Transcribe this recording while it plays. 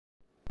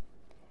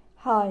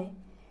Hi,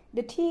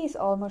 the tea is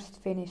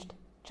almost finished,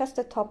 just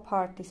the top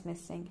part is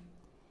missing.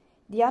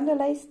 The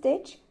underlay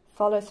stitch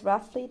follows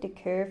roughly the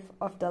curve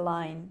of the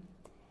line.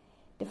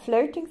 The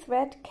floating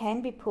thread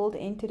can be pulled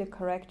into the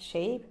correct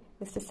shape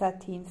with the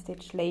sateen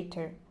stitch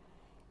later.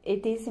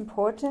 It is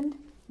important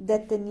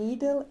that the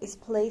needle is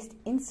placed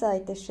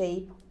inside the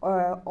shape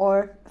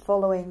or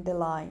following the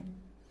line.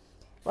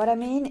 What I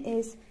mean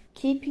is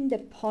keeping the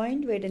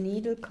point where the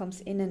needle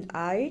comes in and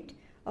out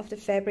of the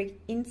fabric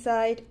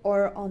inside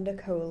or on the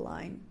kohl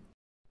line.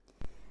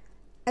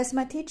 As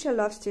my teacher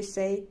loves to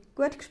say,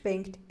 gut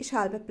gespinkt ist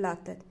halbe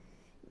plattet.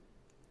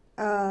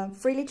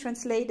 Freely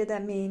translated,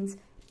 that means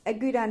a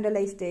good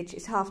underlay stitch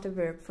is half the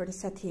work for the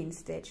sateen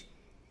stitch.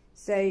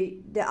 So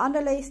the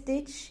underlay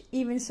stitch,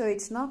 even so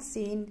it's not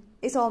seen,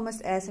 is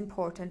almost as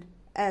important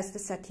as the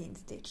sateen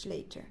stitch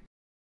later.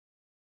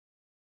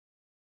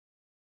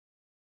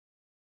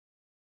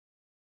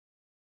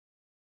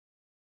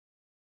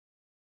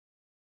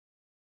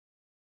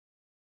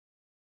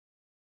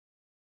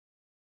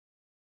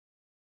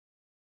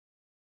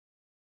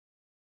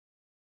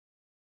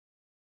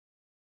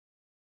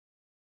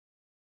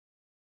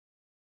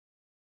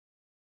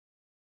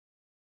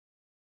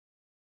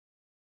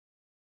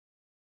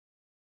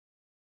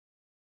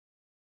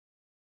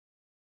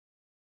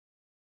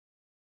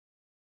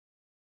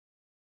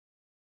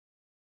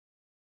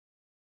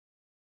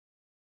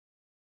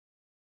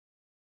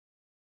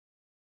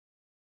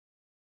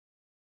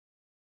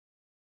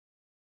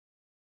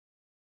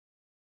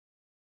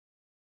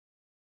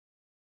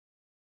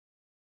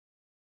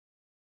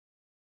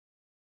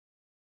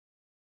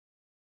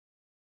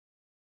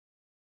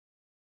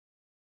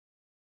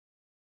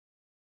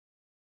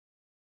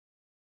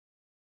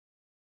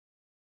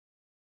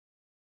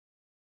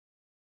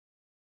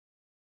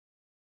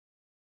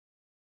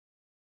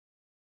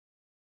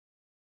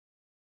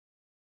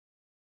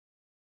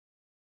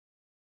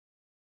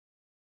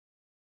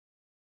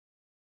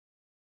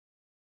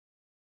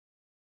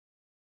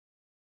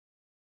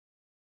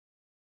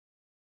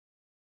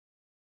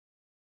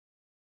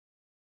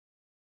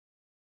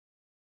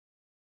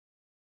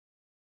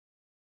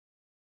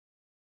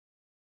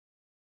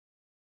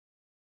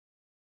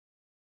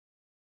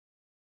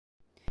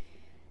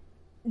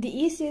 The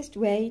easiest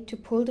way to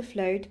pull the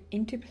float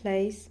into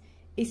place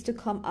is to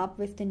come up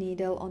with the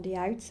needle on the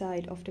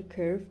outside of the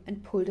curve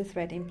and pull the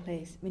thread in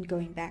place when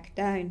going back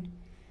down.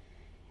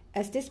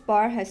 As this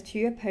bar has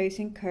two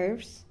opposing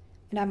curves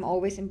and I'm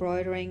always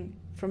embroidering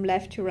from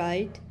left to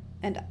right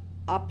and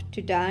up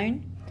to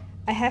down,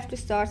 I have to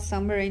start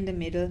somewhere in the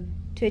middle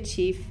to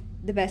achieve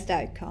the best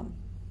outcome.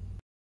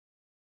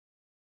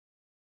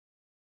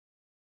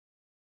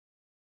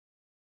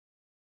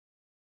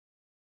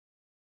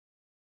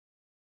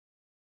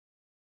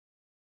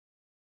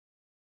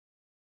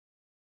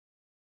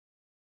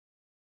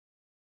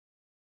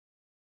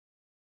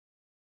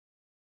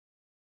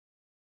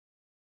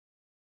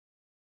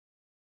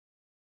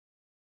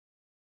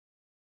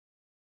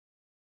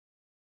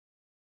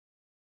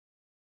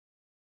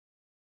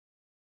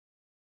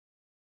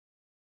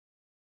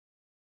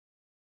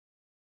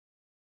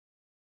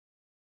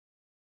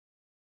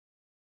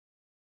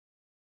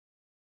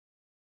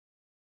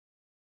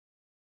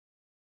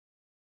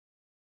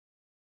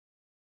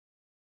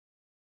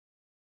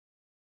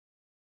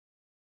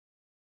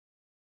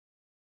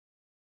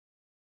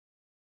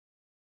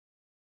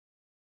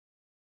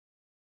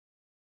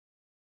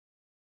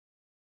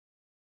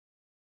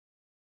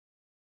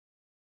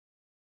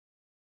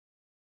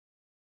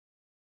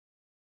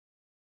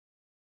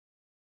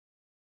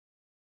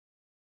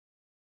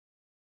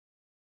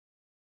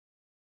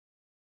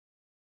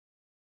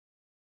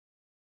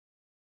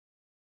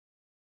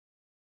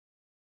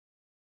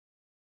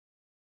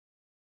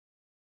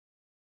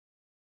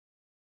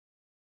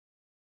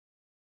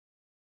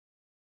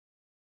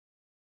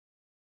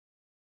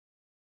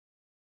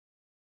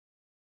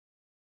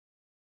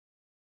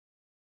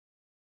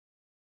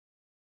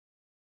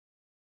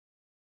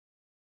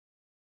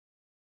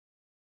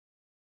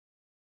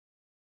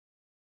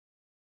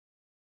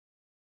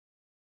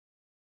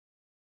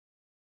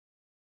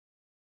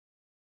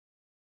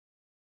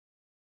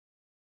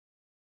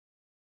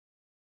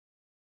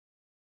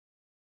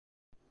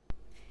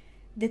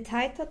 The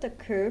tighter the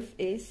curve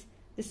is,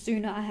 the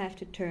sooner I have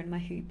to turn my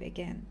hoop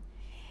again.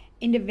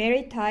 In the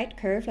very tight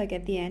curve, like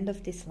at the end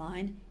of this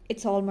line,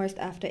 it's almost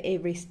after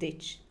every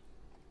stitch.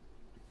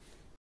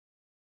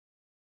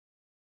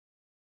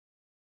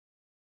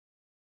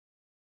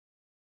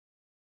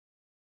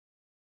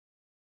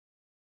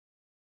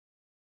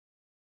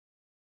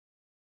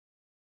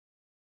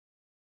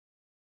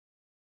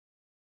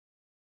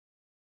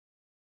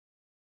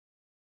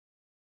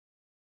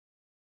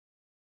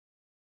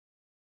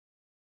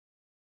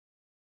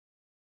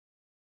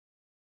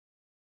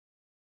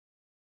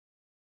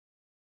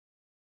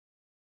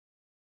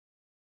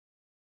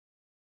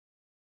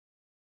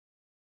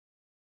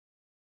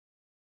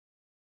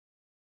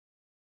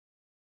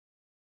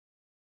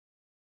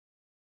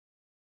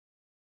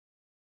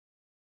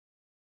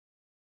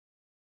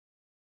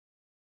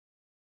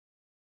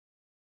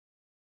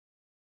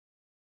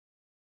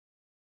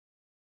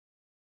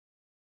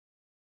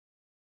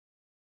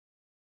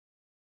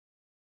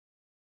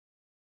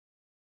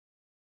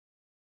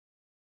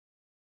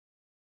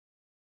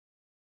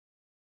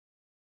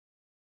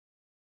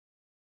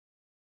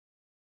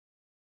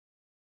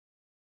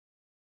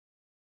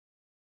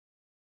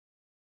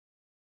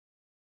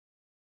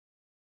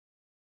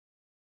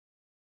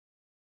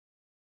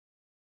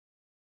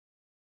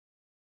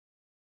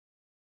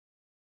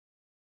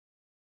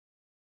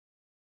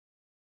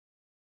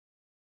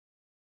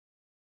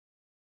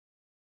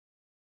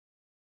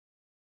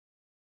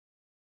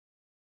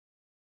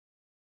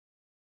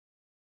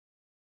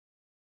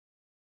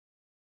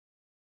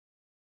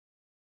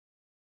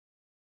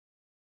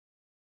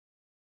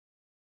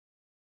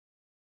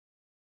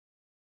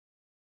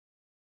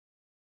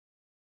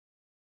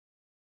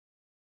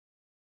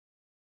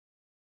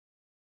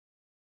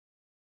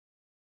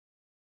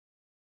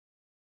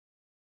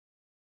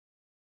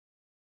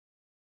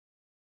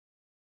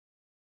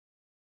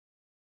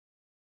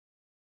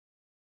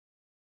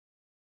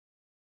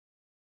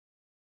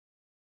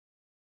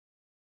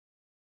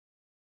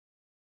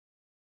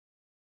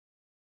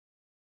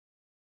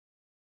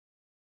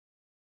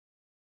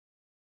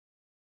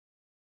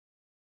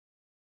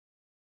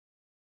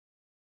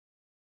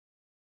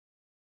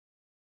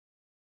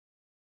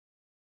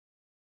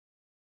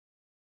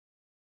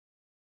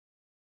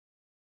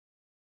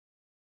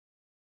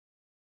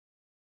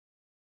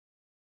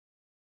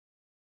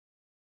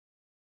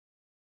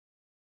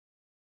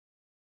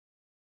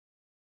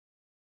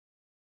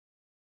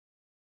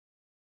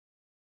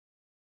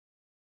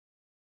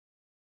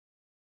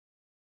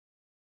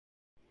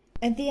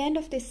 At the end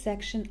of this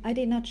section, I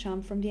did not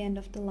jump from the end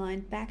of the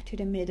line back to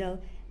the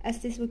middle, as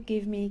this would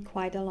give me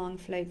quite a long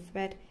float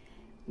thread,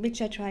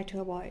 which I try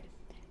to avoid.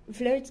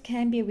 Floats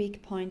can be a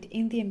weak point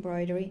in the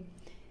embroidery,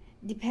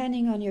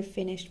 depending on your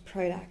finished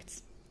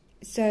products,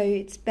 so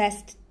it's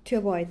best to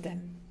avoid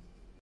them.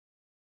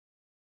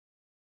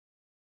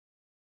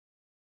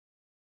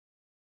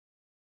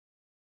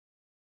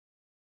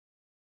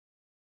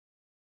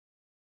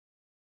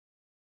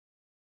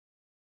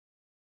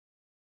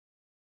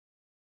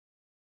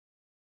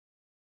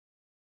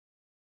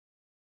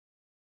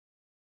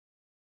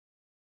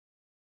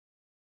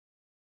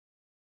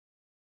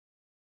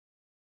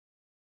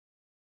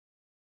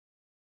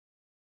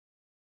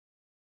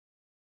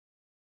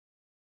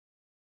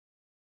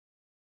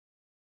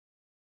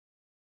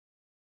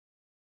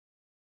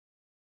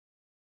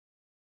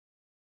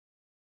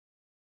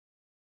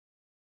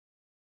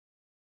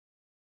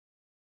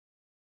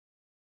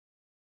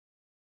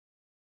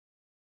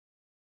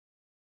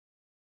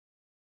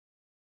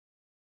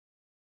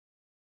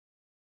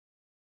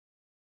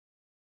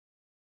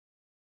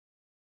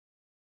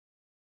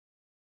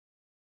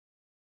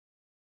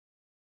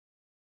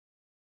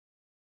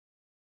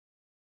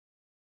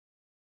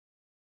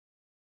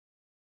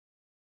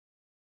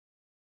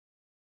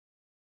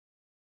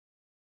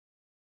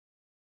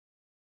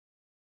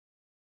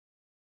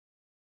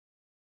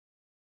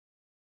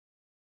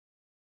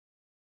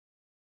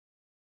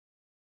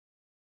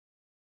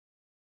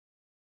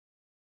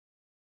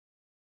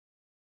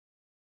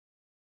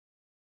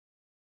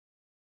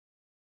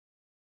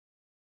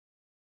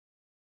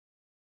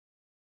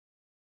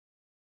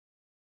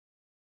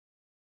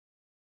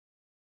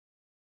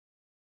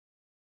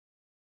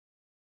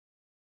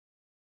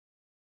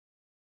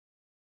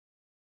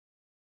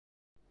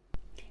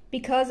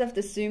 Because of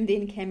the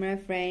zoomed-in camera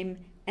frame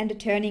and the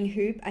turning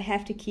hoop, I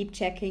have to keep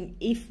checking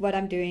if what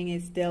I'm doing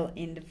is still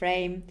in the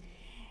frame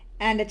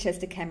and adjust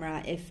the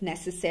camera if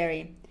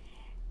necessary.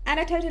 And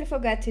I totally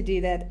forgot to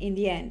do that in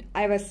the end.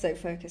 I was so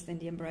focused in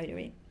the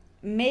embroidery.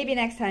 Maybe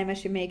next time I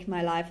should make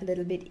my life a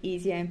little bit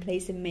easier and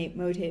place a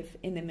motif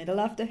in the middle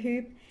of the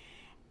hoop.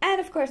 And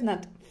of course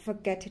not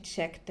forget to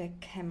check the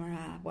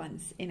camera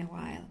once in a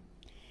while.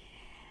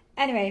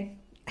 Anyway,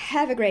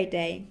 have a great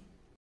day.